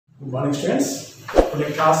Good morning, students.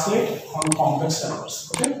 Today class 8 on complex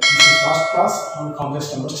numbers. Okay, this is last class on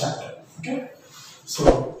complex numbers chapter. Okay,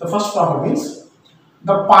 so the first problem is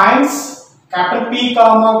the points capital P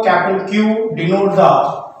comma capital Q denote the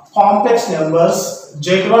complex numbers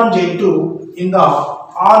Z1 Z2 in the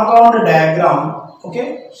ordered diagram.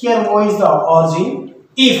 Okay, here O is the origin.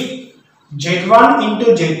 If Z1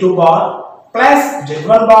 into Z2 bar plus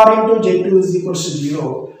Z1 bar into Z2 is equals to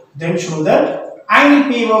 0, then show that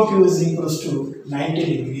angle POQ is equals to 90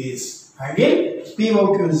 degrees. Angle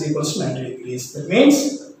POQ is equals to 90 degrees. That means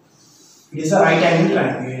it is a right angle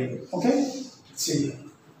triangle. Okay, see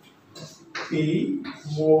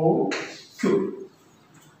POQ.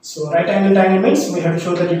 So right angle triangle means we have to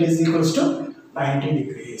show that it is equals to 90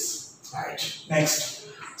 degrees. Right. Next,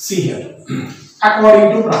 see here.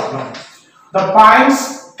 According to problem, the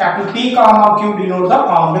points capital P comma Q denote the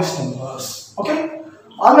complex numbers. Okay,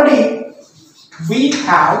 already we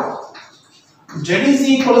have Z is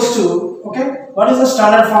equals to, okay, what is the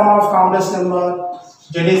standard form of complex number?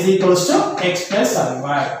 Z is equals to x plus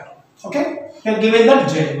iy. Okay, here given that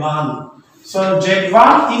Z1. So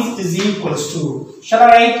Z1 is equals to, shall I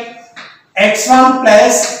write x1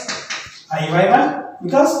 plus iy1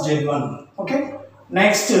 because Z1. Okay,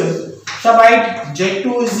 next shall I write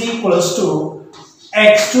Z2 is equals to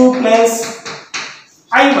x2 plus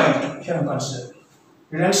iy2. Here I consider.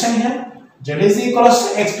 You understand here? Z is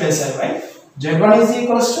equals to x plus iy. Z1 is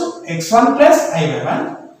equals to x1 plus iy1.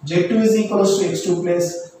 Z2 is equals to x2 plus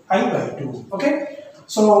iy2. Okay.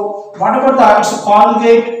 So what about the its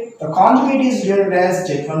conjugate? The conjugate is written as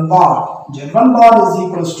Z1 bar. Z1 bar is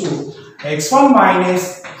equals to x1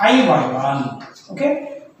 minus iy1.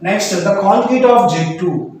 Okay. Next, the conjugate of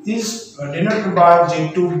Z2 is denoted by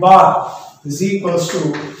Z2 bar is equals to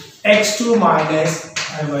x2 minus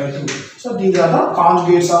iy2. So these are the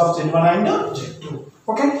conjugates of Z1 and Z2.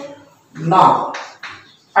 Okay. Now,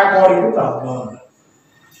 according to problem,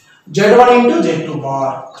 Z1 into Z2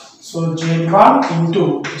 bar. So Z1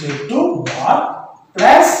 into Z2 bar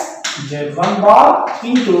plus Z1 bar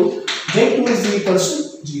into Z2 is equals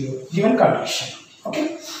to 0. Given condition.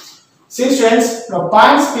 Okay. See students, the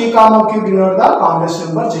points P comma Q denote the complex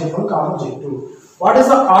number Z1 comma Z2. What is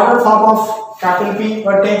the ordered form of capital P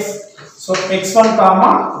vertex? So x1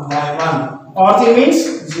 comma y1. Ortho means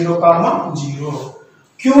 0 comma 0.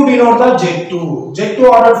 Q denote the Z2. Z2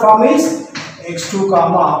 ordered form is x2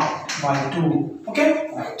 comma y2. Okay,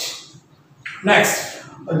 right. Next,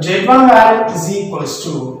 Z1 value is equals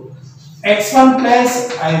to x1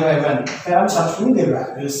 plus iy1. Here I am substituting their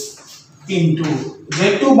values into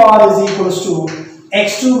Z2 bar is equals to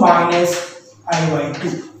x2 minus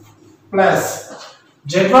iy2 plus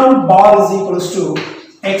Z1 bar is equals to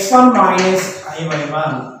x1 minus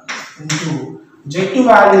iy1 into Z2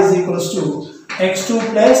 value is equals to x2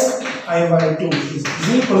 plus iy2 is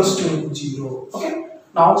equals to 0. Okay.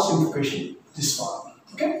 Now simplification this one.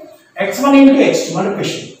 Okay. x1 into x2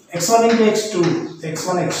 multiplication. x1 into x2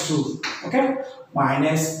 x1 x2. Okay.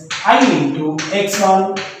 Minus I into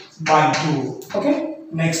x1 by 2. Okay.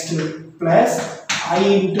 Next plus I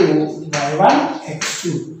into y1 x2.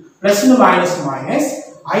 Plus into minus minus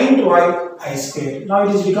I into I square. Now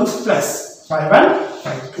it becomes plus y1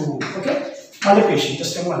 by 2. Okay. Multiplication,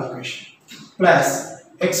 just a multiplication. Plus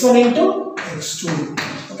x1 into x2.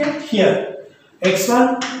 Okay. Here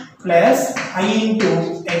x1 plus I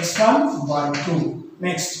into x1 by 2.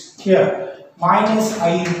 Next here minus I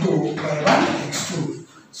into y1 x2.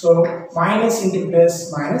 So minus into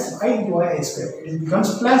plus minus I into y square. It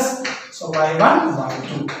becomes plus. So y1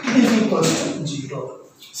 y2. It is equals to 0.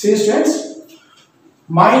 See students,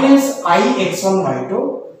 minus I x1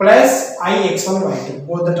 y2 plus I x1 y2.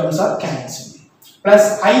 Both the terms are cancelled.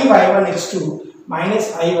 Plus I y1 x2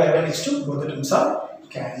 minus I y1 x2. Both the terms are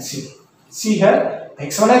cancelled. See here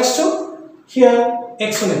x1 x2. Here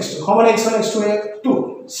x1 x2. How many x1 x2?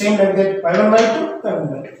 2. Same like that y1 y2 y1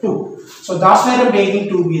 y2 2. So that's why I am taking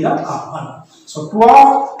 2 be the common. So 2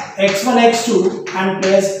 of x1 x2 and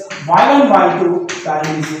plus y1 y2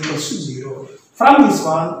 value is equals to 0. From this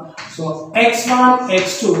one, so x1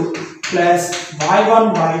 x2 plus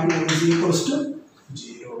y1 y2 is equals to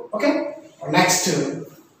 0. Okay. Next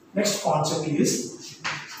concept is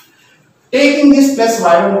taking this plus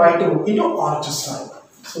y1 y2 into RHS sign.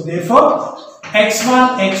 So therefore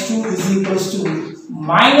x1 x2 is equals to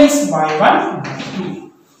minus y1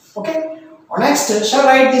 y2. Okay. Next, shall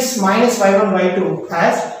I write this minus y1 y2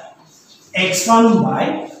 as x1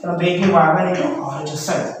 by, from taking y1 into RHS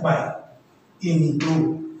side by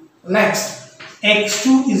into. Next,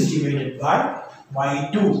 x2 is divided by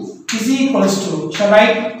y2 is equals to, shall I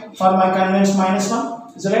write for my convenience minus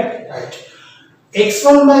 1? Is that right? Right.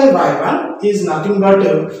 x1 by y1 is nothing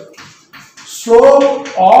but slope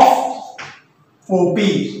of OP,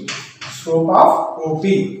 slope of OP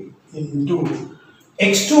into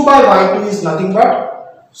x2 by y2 is nothing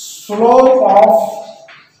but slope of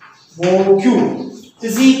OQ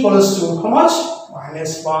is equals to how much?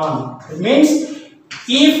 -1. It means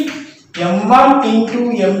if m1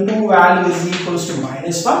 into m2 value is equals to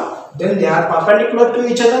 -1, then they are perpendicular to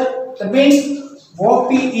each other. That means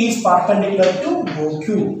OP is perpendicular to OQ.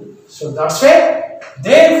 So that's why,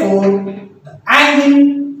 therefore, the angle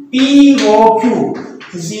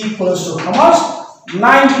POQ is equals to how much?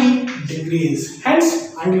 90 degrees.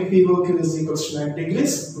 Hence, angle POQ is equals to 90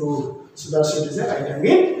 degrees proved. So that's why it is a right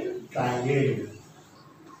angle triangle.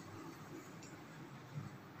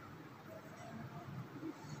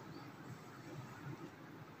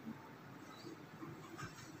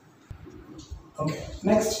 Okay,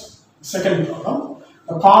 next, second problem.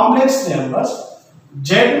 The complex numbers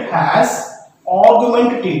z has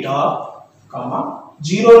argument theta, comma,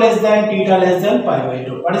 0 less than theta less than pi by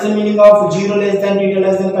 2. What is the meaning of 0 less than theta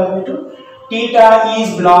less than pi by 2? Theta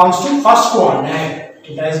is belongs to first coordinate.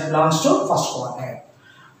 Theta is belongs to first coordinate.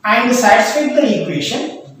 And satisfy the equation.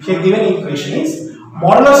 The given equation is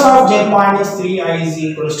modulus of z minus 3i is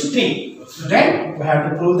equals to 3. So then we have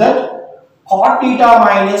to prove that cot theta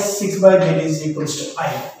minus 6 by z is equals to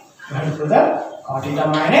I. We have to prove that cot theta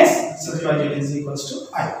minus 6 by z is equals to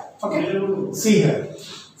I. Okay. See here.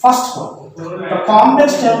 First one. The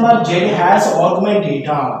complex number z has argument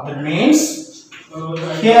theta. That means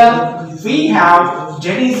here we have z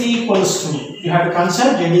is equals to. You have to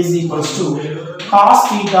consider z is equals to cos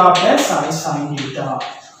theta plus I sin theta.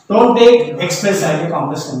 Don't take express as a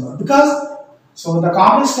complex number because so the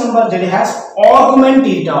complex number z has argument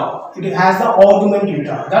theta. It has the argument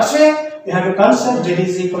theta. That's why we have to consider z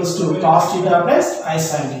is equals to cos theta plus I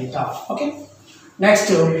sin theta. Okay.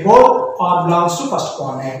 Next, both are belongs to first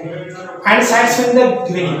coordinate and satisfying the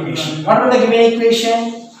given equation. What are the given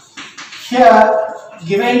equation? Here,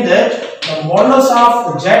 given that the modulus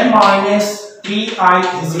of z minus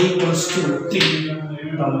 3i is equals to 3.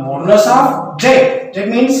 The modulus of z, that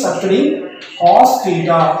means substituting cos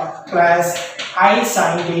theta plus I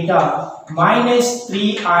sin theta minus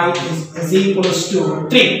 3i is equals to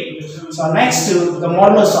 3. So next to the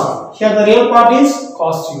modulus of, here the real part is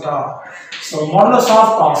cos theta. So modulus of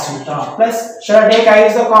cos theta plus, should I take I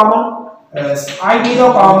is the common? Yes, I be the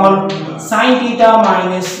common, sin theta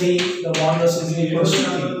minus 3, the modulus is equals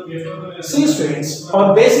to 3. See students,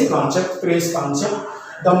 our basic concept, phrase concept,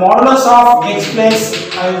 the modulus of x plus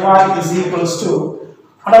iy is equals to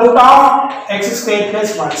under root of x square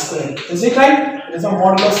plus y square. Is it right? It is a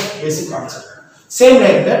modulus basic concept. Same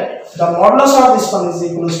like that, the modulus of this one is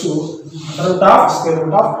equals to under root of square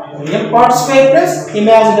root of real part square plus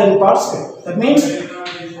imaginary part square. That means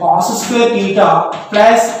cos square theta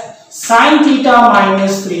plus sin theta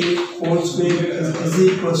minus 3 whole square is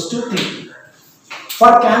equals to 3.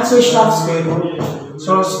 For cancellation of square root,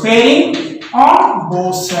 so sparing on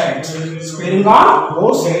both sides, sparing on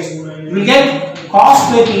both sides, you will get cos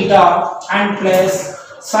square theta and plus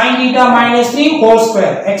sin theta minus 3 whole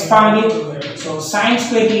square, expand it, so sin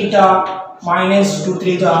square theta minus 2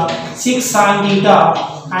 3 6 sin theta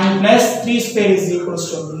and plus 3 square is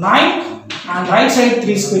equals to 9 and right side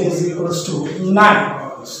 3 square is equals to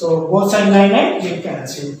 9. So both sides 9 we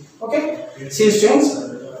cancel. Okay. See students,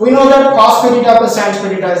 we know that cos square theta plus sin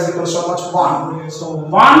square theta is equals to how much? 1. So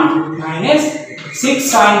 1 minus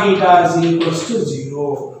 6 sin theta is equals to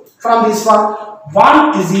 0. From this one,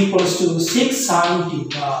 1 is equals to 6 sin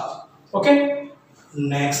theta. Okay.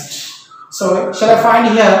 Next. So shall I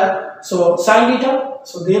find here? So sin theta.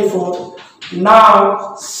 So therefore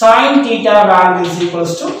now sin theta value is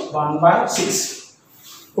equals to 1 by 6.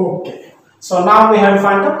 Okay. So now we have to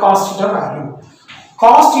find the cos theta value.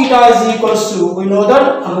 Cos theta is equals to, we know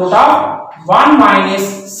that root of 1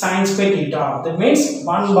 minus sin square theta. That means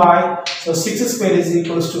 1 by, so 6 square is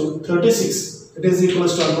equals to 36. It is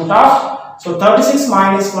equals to root of, so 36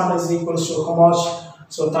 minus 1 is equals to how much?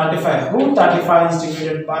 So 35. Root 35 is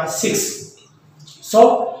divided by 6.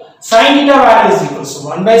 So sin theta value is equals to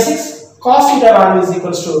 1 by 6. Cos theta value is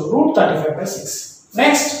equals to root 35 by 6.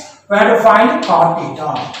 Next, we have to find cot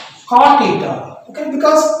theta. Cot theta. Okay,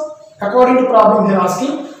 because according to problem here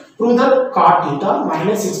asking, prove that cot theta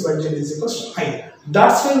minus 6 by z is equals to I.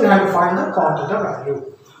 That's why we have to find the cot theta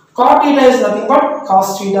value. Cot theta is nothing but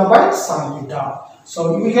cos theta by sin theta.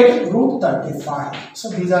 So you will get root 35. So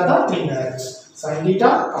these are the three values: sin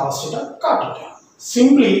theta, cos theta, cot theta.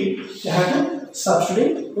 Simply you have to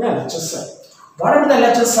substitute in the LHS side. What about the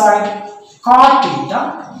LHS side? Cot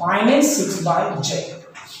theta minus 6 by j.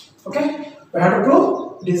 Okay. we have to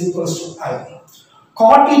prove it is equals to I.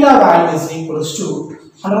 Cot theta value is equals to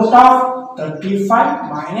root of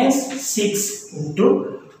 35 minus 6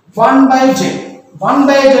 into 1 by z. 1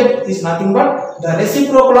 by z is nothing but the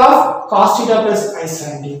reciprocal of cos theta plus I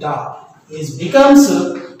sin theta. Is becomes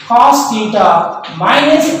cos theta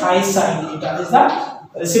minus I sin theta is the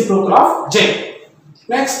reciprocal of z.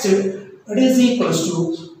 Next, it is equals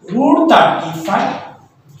to root 35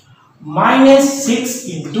 minus 6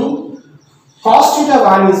 into cos theta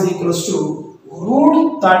value is equals to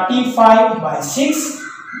root 35 by 6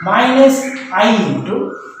 minus I into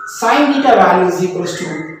sin theta value is equals to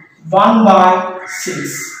 1 by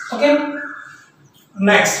 6. Okay.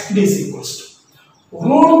 Next, it is equals to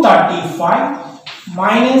root 35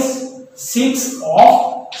 minus 6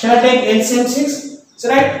 of, shall I take LCM 6? Is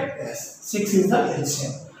right? Yes, 6 is the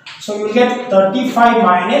LCM. So you will get 35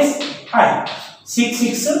 minus I.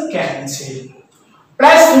 6 cancel.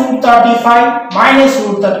 Plus root 35 minus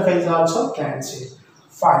root 35 is also cancelled.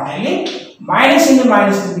 Finally, minus into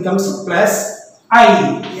minus becomes plus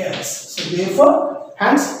I. Yes. So therefore,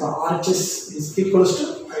 hence the RHS is equals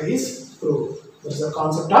to I is proved. That is the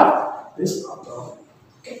concept of this problem.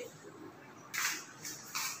 Okay.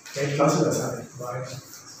 Great classes. Bye.